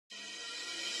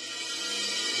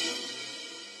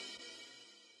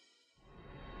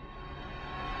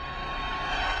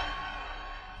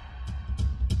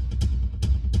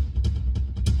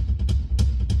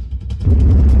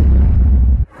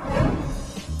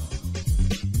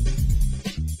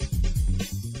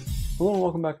Hello and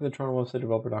welcome back to the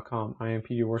TorontoWebsiteDeveloper.com. I am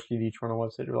Peter Jaworski, the Toronto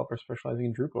website developer specializing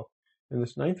in Drupal. In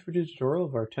this 9th video tutorial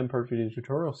of our 10-part video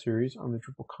tutorial series on the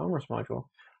Drupal Commerce module,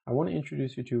 I want to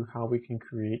introduce you to how we can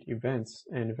create events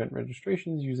and event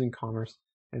registrations using Commerce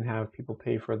and have people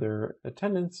pay for their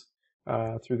attendance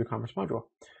through the Commerce module.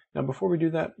 Now, before we do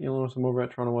that, you'll notice I'm over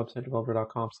at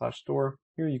TorontoWebsiteDeveloper.com/store.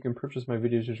 Here you can purchase my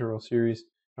video tutorial series.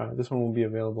 This one will be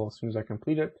available as soon as I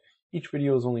complete it. Each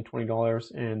video is only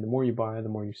 $20, and the more you buy, the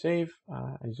more you save.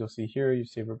 As you'll see here, you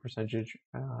save a percentage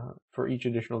for each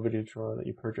additional video tutorial that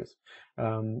you purchase.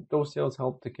 Those sales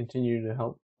help to continue to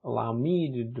help allow me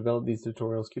to develop these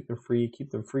tutorials, keep them free,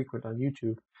 keep them frequent on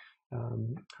YouTube.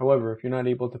 However, if you're not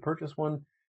able to purchase one,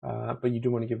 but you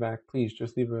do want to give back, please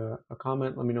just leave a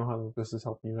comment. Let me know how this is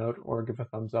helping you out, or give a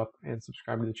thumbs up and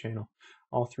subscribe to the channel.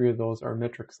 All three of those are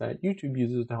metrics that YouTube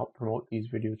uses to help promote these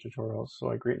video tutorials.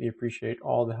 So I greatly appreciate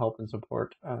all the help and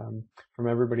support from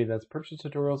everybody that's purchased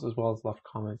tutorials as well as left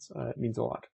comments. It means a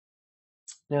lot.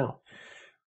 Now,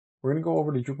 we're going to go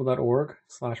over to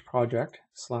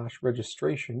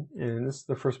drupal.org/project/registration, and this is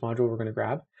the first module we're going to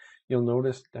grab. You'll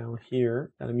notice down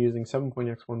here that I'm using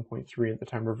 7.x 1.3 at the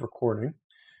time of recording.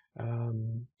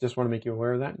 Just want to make you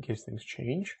aware of that in case things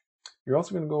change. You're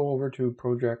also going to go over to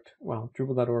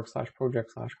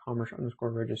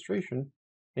drupal.org/project/commerce_registration,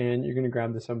 and you're going to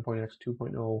grab the 7.x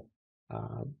 2.0,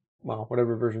 well,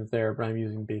 whatever version's there, but I'm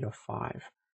using beta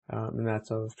 5, and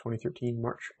that's of 2013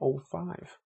 March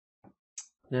 05.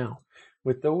 Now,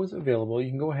 with those available, you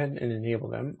can go ahead and enable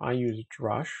them. I use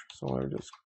Drush, so I'll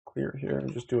just clear here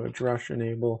and just do a Drush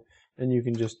enable, and you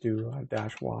can just do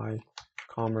 -y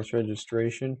commerce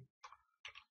registration.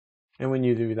 And when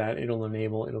you do that,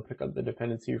 it'll pick up the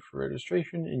dependency for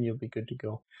registration, and you'll be good to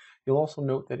go. You'll also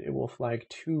note that it will flag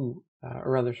it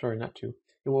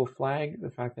will flag the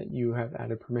fact that you have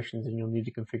added permissions, and you'll need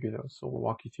to configure those. So we'll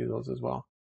walk you through those as well.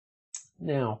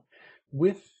 Now,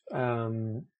 with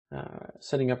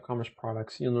setting up commerce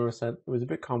products, you'll notice that it was a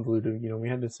bit convoluted. We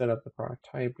had to set up the product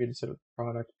type, we had to set up the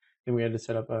product, and we had to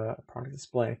set up a product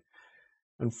display.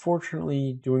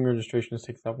 Unfortunately, doing registrations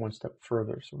takes that one step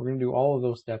further. So we're going to do all of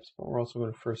those steps, but we're also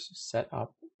going to first set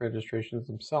up registrations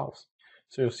themselves.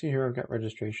 So you'll see here I've got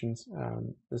registrations.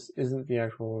 This isn't the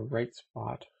actual right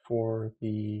spot for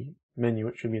the menu.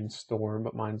 It should be in store,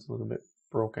 but mine's a little bit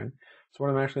broken. So what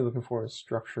I'm actually looking for is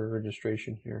structure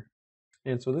registration here.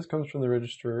 And so this comes from the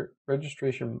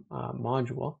registration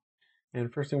module.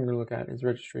 And first thing we're going to look at is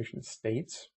registration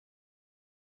states.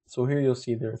 So here you'll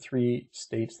see there are 3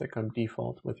 states that come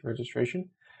default with registration.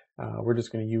 We're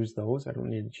just going to use those. I don't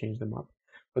need to change them up.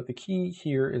 But the key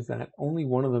here is that only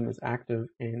one of them is active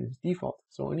and is default.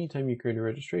 So anytime you create a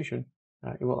registration,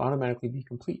 it will automatically be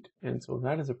complete. And so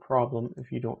that is a problem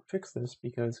if you don't fix this,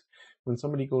 because when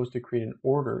somebody goes to create an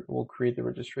order, it will create the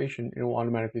registration and it will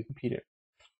automatically complete it.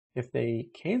 If they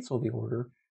cancel the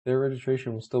order, their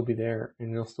registration will still be there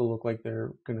and it'll still look like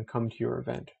they're going to come to your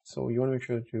event. So you want to make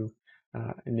sure that you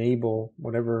enable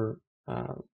whatever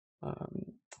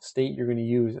state you're going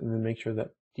to use, and then make sure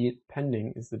that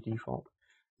pending is the default.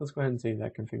 Let's go ahead and save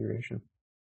that configuration.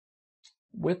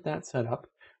 With that set up,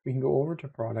 we can go over to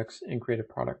products and create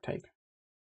a product type.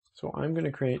 So I'm going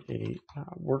to create a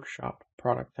workshop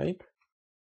product type.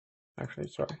 Actually,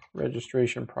 sorry,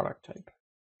 registration product type.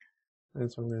 And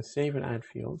so I'm going to save and add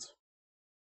fields.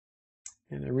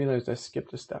 And I realized I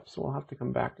skipped a step, so we'll have to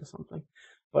come back to something.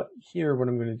 But here, what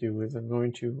I'm going to do is I'm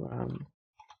going to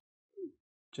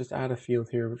just add a field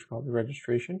here, which is called the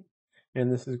registration.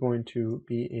 And this is going to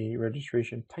be a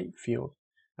registration type field.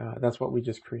 That's what we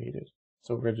just created.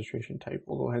 So registration type.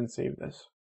 We'll go ahead and save this.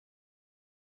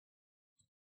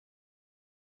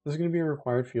 This is going to be a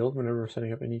required field whenever we're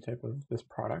setting up any type of this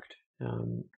product.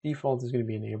 Default is going to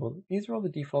be enabled. These are all the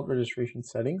default registration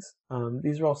settings.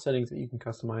 These are all settings that you can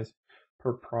customize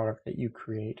per product that you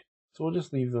create. So we'll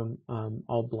just leave them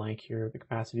all blank here. The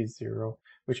capacity is 0,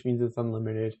 which means it's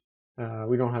unlimited.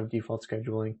 We don't have default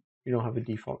scheduling. We don't have a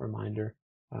default reminder.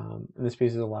 And the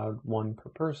space is allowed 1 per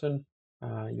person.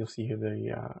 You'll see here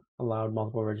the allowed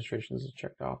multiple registrations is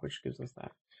checked off, which gives us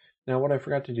that. Now, what I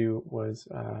forgot to do was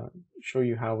show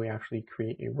you how we actually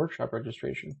create a workshop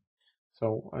registration.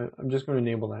 So I'm just going to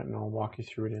enable that, and I'll walk you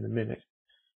through it in a minute.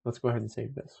 Let's go ahead and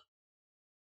save this.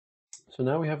 So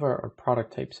now we have our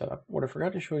product type set up. What I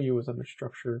forgot to show you was under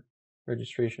structure,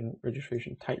 registration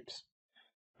types.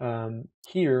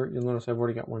 Here, you'll notice I've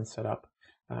already got one set up.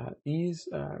 These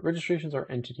registrations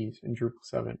are entities in Drupal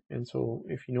 7. And so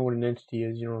if you know what an entity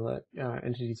is, you know that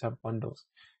entities have bundles.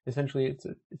 Essentially, it's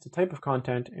a type of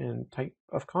content, and type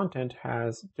of content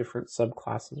has different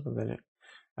subclasses within it.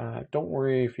 Don't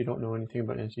worry if you don't know anything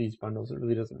about entities bundles, it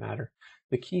really doesn't matter.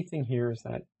 The key thing here is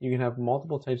that you can have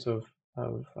multiple types of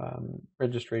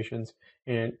registrations,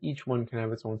 and each one can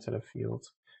have its own set of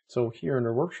fields. So here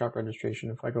under workshop registration,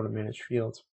 if I go to manage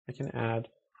fields, I can add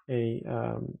a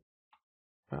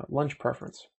lunch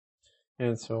preference.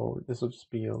 And so this will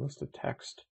just be a list of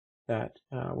text that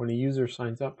when a user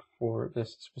signs up for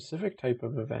this specific type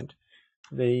of event,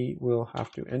 they will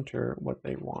have to enter what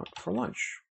they want for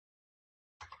lunch.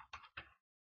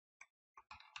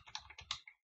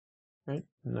 Right?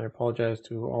 And I apologize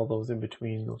to all those in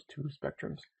between those two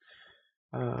spectrums.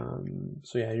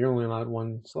 So yeah, you're only allowed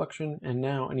one selection, and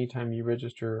now anytime you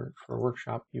register for a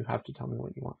workshop, you have to tell me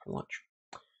what you want for lunch.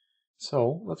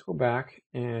 So let's go back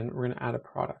and we're going to add a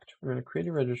product. We're going to create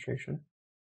a registration,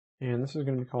 and this is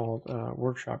going to be called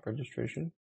workshop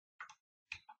registration.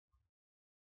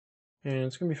 And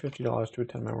it's going to be $50 to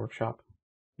attend my workshop.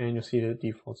 And you'll see that it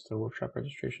defaults to workshop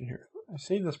registration here. I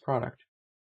save this product.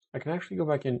 I can actually go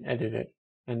back and edit it.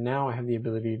 And now I have the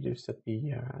ability to set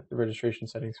the registration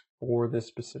settings for this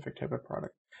specific type of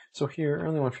product. So here, I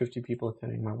only want 50 people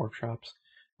attending my workshops.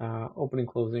 Opening,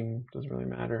 closing, doesn't really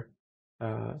matter.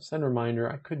 Send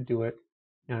reminder, I could do it.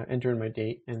 Enter in my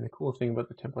date. And the cool thing about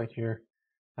the template here,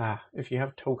 if you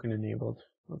have token enabled,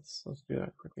 let's do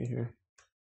that quickly here.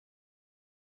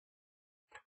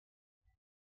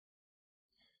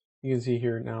 You can see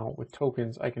here now with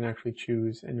tokens, I can actually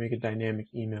choose and make a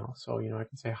dynamic email. So, I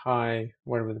can say, hi,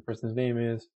 whatever the person's name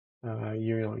is,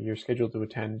 you're scheduled to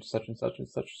attend such and such and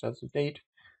such a date.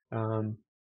 And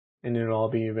it'll all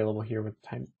be available here with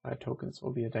time tokens. So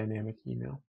it'll be a dynamic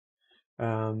email.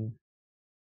 And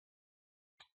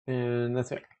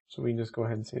that's it. So we can just go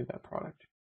ahead and save that product.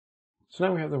 So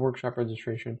now we have the workshop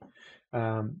registration. We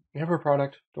have our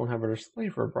product, don't have our display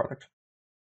for a product.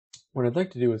 What I'd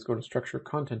like to do is go to structure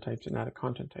content types and add a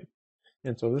content type.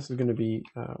 And so this is going to be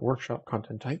workshop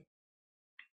content type.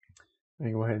 I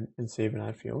can go ahead and save and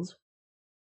add fields.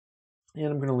 And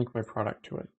I'm going to link my product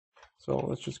to it. So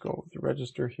let's just go with the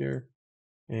register here.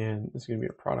 And this is going to be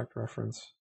a product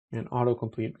reference and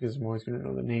autocomplete because I'm always going to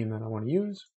know the name that I want to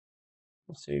use.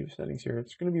 We'll save settings here.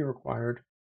 It's going to be required.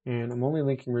 And I'm only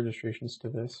linking registrations to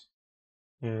this.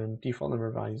 And default number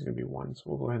of values is going to be 1. So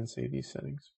we'll go ahead and save these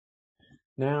settings.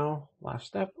 Now, last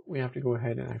step, we have to go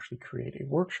ahead and actually create a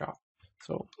workshop.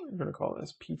 So I'm going to call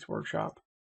this Pete's Workshop.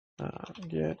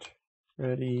 Get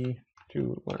ready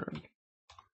to learn.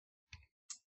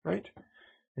 Right?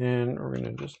 And we're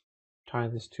going to just tie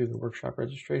this to the workshop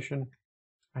registration.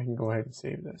 I can go ahead and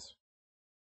save this.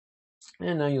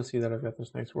 And now you'll see that I've got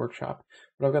this nice workshop,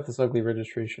 but I've got this ugly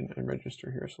registration and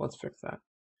register here. So let's fix that.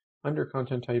 Under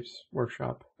content types,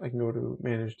 workshop, I can go to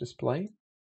manage display.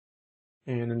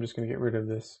 And I'm just going to get rid of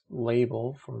this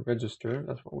label for register.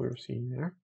 That's what we were seeing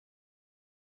there.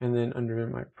 And then under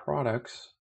my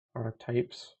products, product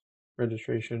types,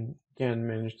 registration, again,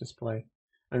 manage display.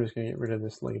 I'm just going to get rid of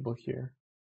this label here.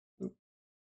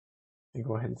 And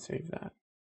go ahead and save that.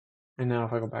 And now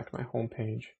if I go back to my home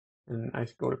page and I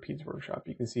go to Pete's Workshop,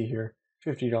 you can see here,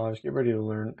 $50, get ready to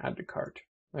learn, add to cart,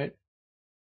 right?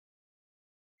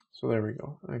 So there we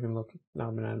go. I can look, now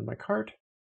I'm going to add my cart.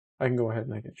 I can go ahead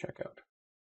and I can check out.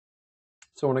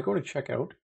 So when I go to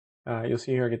checkout, you'll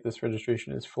see here I get this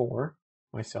registration is for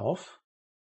myself,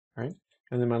 right?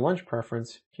 And then my lunch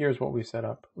preference, here's what we set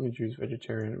up. We choose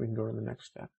vegetarian, we can go to the next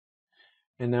step.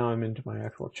 And now I'm into my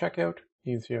actual checkout.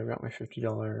 You can see I've got my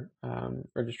 $50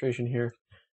 registration here.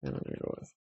 And I'm going to go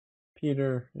with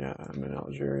Peter. Yeah, I'm in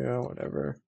Algeria,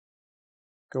 whatever.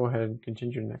 Go ahead and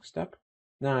continue to the next step.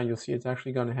 Now you'll see it's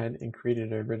actually gone ahead and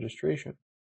created a registration.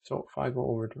 So if I go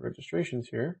over to registrations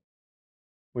here,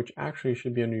 which actually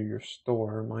should be under your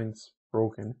store, mine's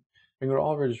broken. I go to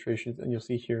all registrations and you'll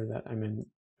see here that I'm in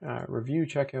review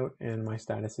checkout and my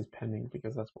status is pending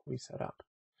because that's what we set up.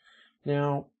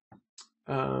 Now,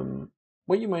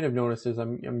 what you might have noticed is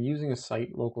I'm using a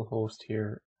site localhost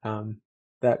here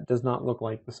that does not look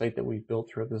like the site that we've built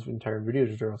throughout this entire video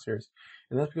tutorial series.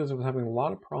 And that's because I was having a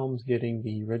lot of problems getting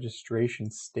the registration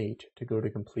state to go to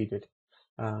completed.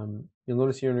 You'll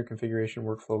notice here under configuration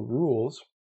workflow rules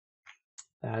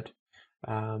that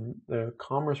the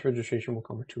commerce registration will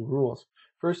come with 2 rules.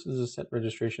 First is to set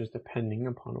registrations depending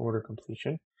upon order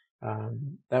completion.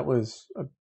 That was a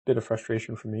bit of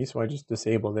frustration for me, so I just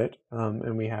disabled it,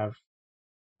 and we have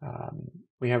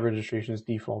registrations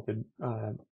defaulted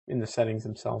in the settings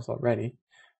themselves already.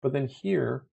 But then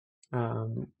here,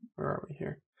 where are we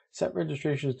here? Set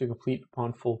registrations to complete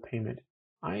upon full payment.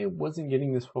 I wasn't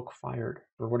getting this hook fired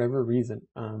for whatever reason.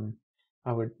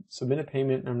 I would submit a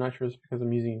payment, and I'm not sure it's because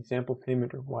I'm using example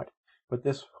payment or what, but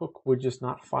this hook would just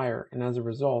not fire. And as a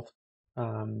result,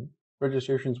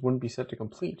 registrations wouldn't be set to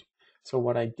complete. So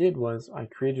what I did was I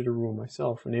created a rule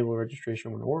myself, enable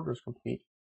registration when order is complete.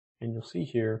 And you'll see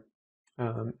here,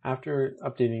 after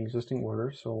updating existing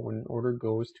order, so when an order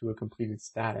goes to a completed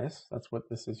status, that's what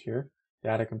this is here,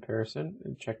 data comparison,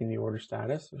 and checking the order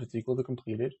status, if it's equal to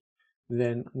completed,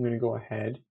 then I'm going to go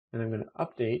ahead and I'm going to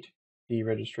update the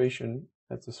registration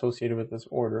that's associated with this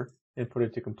order and put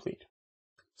it to complete.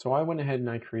 So I went ahead and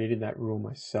I created that rule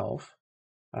myself.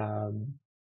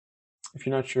 If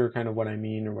you're not sure kind of what I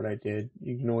mean or what I did,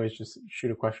 you can always just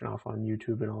shoot a question off on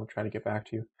YouTube and I'll try to get back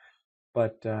to you.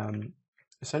 But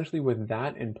essentially with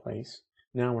that in place,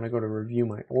 now when I go to review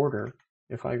my order,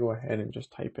 if I go ahead and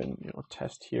just type in,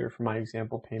 test here for my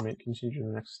example payment, continue to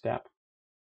the next step,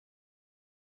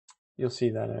 you'll see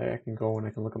that I can go and I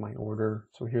can look at my order.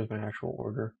 So here's my actual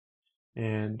order,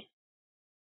 and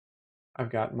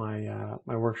I've got my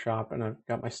my workshop, and I've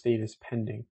got my status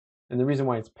pending. And the reason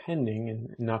why it's pending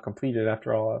and not completed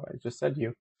after all I just said to you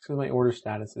is because my order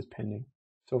status is pending.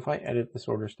 So if I edit this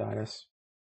order status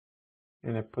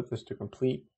and I put this to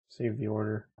complete, save the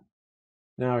order,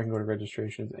 now I can go to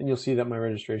registrations, and you'll see that my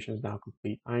registration is now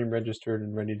complete. I am registered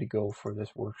and ready to go for this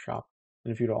workshop.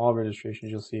 And if you go to all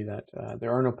registrations, you'll see that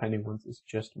there are no pending ones. It's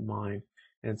just mine.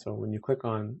 And so when you click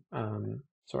on,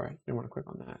 sorry, I didn't want to click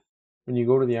on that. When you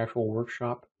go to the actual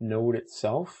workshop node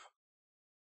itself,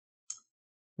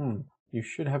 you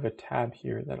should have a tab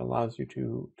here that allows you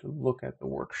to look at the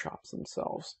workshops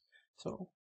themselves. So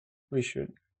we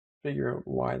should figure out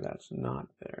why that's not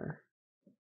there.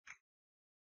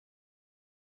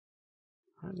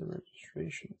 Hide the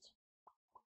registrations.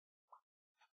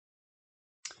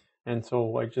 And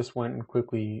so I just went and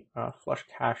quickly flushed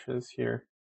caches here,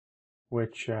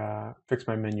 which fixed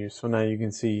my menu. So now you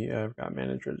can see I've got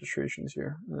manage registrations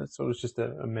here. So it's just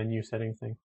a menu setting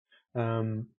thing.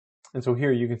 And so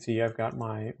here you can see I've got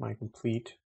my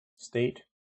complete state,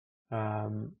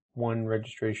 one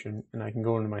registration, and I can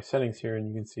go into my settings here and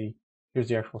you can see here's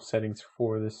the actual settings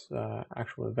for this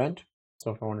actual event.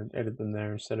 So if I want to edit them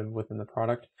there instead of within the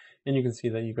product, and you can see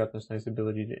that you've got this nice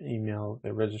ability to email the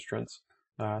registrants.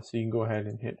 So you can go ahead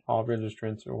and hit all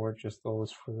registrants or just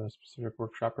those for the specific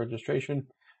workshop registration,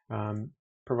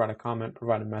 provide a comment,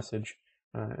 provide a message,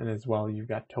 and as well you've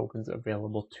got tokens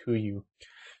available to you.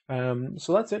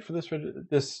 So that's it for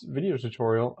this video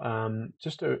tutorial.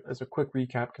 Just as a quick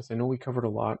recap, because I know we covered a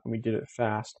lot and we did it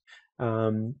fast.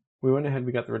 We went ahead,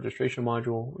 we got the registration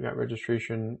module, we got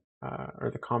registration, or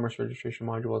the commerce registration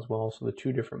module as well, so the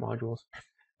two different modules.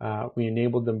 We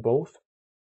enabled them both,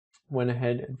 went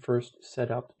ahead and first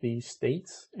set up the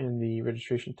states and the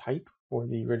registration type for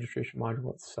the registration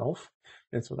module itself,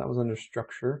 and so that was under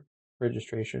structure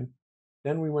registration.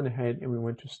 Then we went ahead and we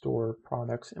went to store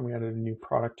products and we added a new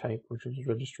product type, which was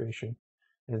registration.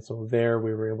 And so there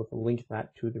we were able to link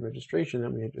that to the registration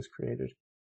that we had just created.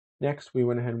 Next, we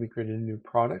went ahead and we created a new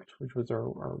product, which was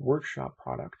our workshop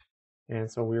product.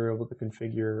 And so we were able to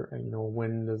configure,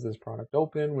 when does this product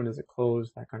open, when does it close,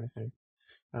 that kind of thing.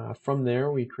 From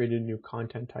there, we created a new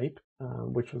content type,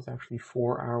 which was actually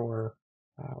for our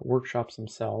workshops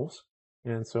themselves.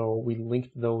 And so we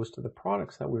linked those to the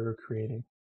products that we were creating.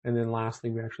 And then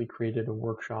lastly, we actually created a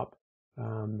workshop,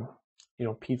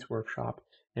 Pete's workshop,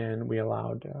 and we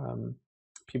allowed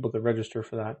people to register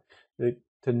for that.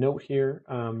 To note here,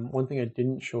 one thing I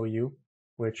didn't show you,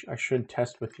 which I should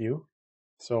test with you.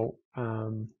 So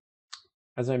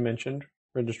as I mentioned,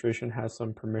 registration has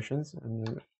some permissions,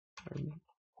 and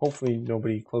hopefully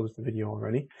nobody closed the video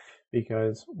already,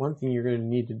 because one thing you're going to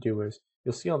need to do is,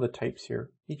 you'll see all the types here.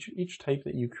 Each type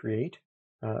that you create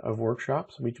of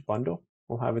workshops, each bundle,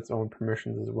 will have its own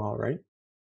permissions as well, right?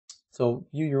 So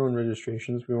view your own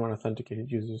registrations. We want authenticated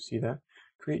users to see that.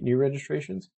 Create new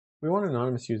registrations. We want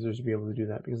anonymous users to be able to do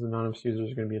that because anonymous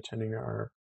users are going to be attending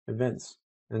our events.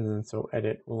 And then so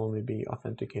edit will only be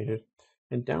authenticated.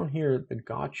 And down here, the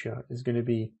gotcha is going to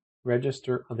be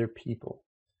register other people.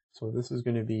 So this is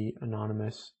going to be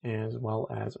anonymous as well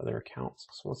as other accounts.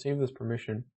 So we'll save this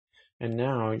permission. And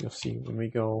now you'll see when we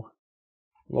go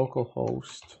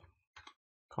localhost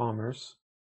commerce,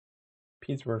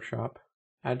 Pete's workshop,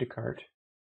 add to cart,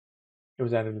 it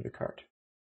was added to the cart.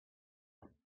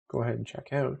 Go ahead and check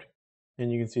out,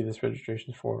 and you can see this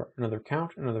registration is for another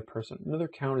account, another person. Another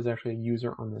account is actually a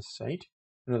user on this site.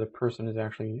 Another person is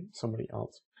actually somebody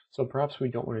else. So perhaps we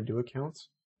don't want to do accounts.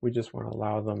 We just want to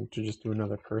allow them to just do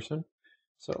another person.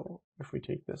 So if we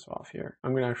take this off here,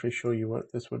 I'm going to actually show you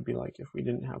what this would be like if we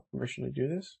didn't have permission to do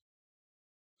this.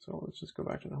 So let's just go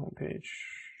back to the home page,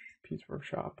 Pete's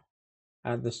workshop,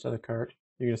 add this to the cart.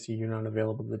 You're going to see you're not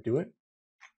available to do it.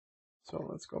 So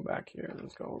let's go back here.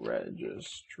 Let's go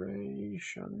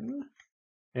registration.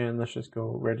 And let's just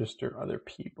go register other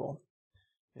people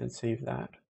and save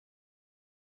that.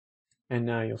 And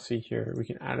now you'll see here, we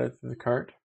can add it to the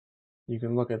cart. You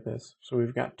can look at this. So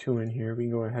we've got 2 in here. We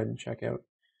can go ahead and check out.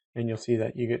 And you'll see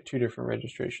that you get 2 different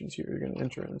registrations here. You're going to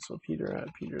enter in. So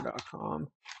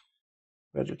peter@peter.com,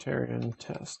 vegetarian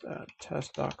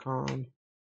test@test.com.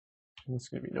 And it's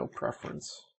going to be no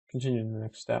preference. Continue to the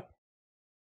next step.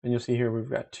 And you'll see here we've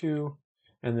got 2.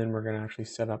 And then we're going to actually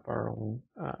set up our own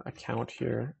account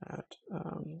here at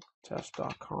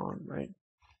test.com, right?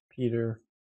 Peter.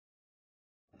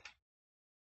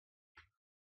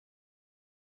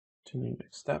 Continue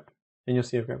next step. And you'll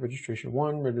see I've got registration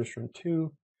 1, registration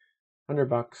 2,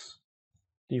 $100,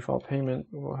 default payment.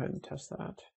 We'll go ahead and test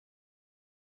that.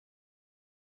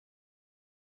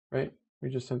 Right? We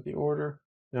just sent the order.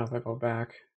 Now if I go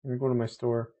back and go to my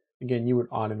store, again, you would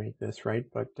automate this, right?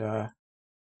 But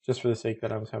just for the sake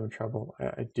that I was having trouble,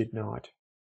 I did not.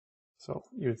 So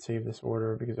you would save this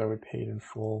order because I would pay it in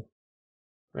full,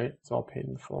 right? It's all paid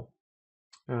in full.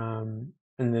 And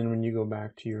then when you go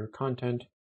back to your content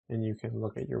and you can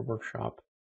look at your workshop,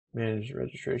 manage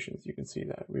registrations, you can see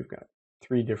that we've got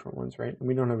 3 different ones, right? And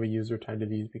we don't have a user tied to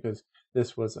these because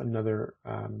this was another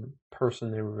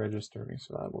person they were registering.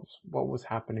 So that was what was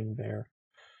happening there.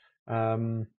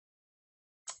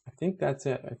 I think that's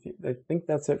it. I think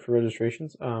that's it for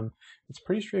registrations. It's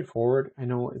pretty straightforward. I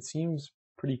know it seems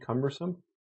pretty cumbersome,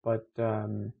 but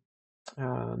once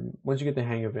you get the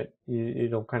hang of it,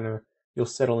 it'll kind of, you'll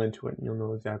settle into it and you'll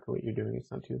know exactly what you're doing.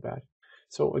 It's not too bad.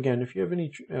 So again, if you have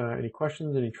any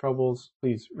questions, any troubles,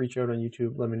 please reach out on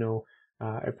YouTube. Let me know.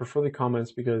 I prefer the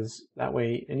comments because that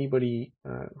way anybody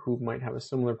who might have a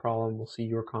similar problem will see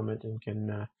your comment and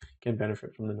can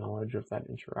benefit from the knowledge of that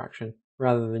interaction,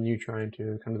 rather than you trying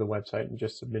to come to the website and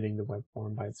just submitting the web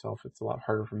form by itself. It's a lot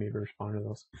harder for me to respond to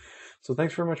those. So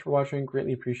thanks very much for watching.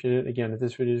 Greatly appreciate it. Again, if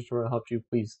this video tutorial helped you,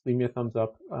 please leave me a thumbs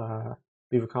up,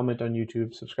 leave a comment on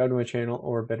YouTube, subscribe to my channel,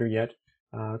 or better yet,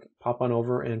 pop on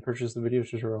over and purchase the video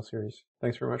tutorial series.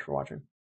 Thanks very much for watching.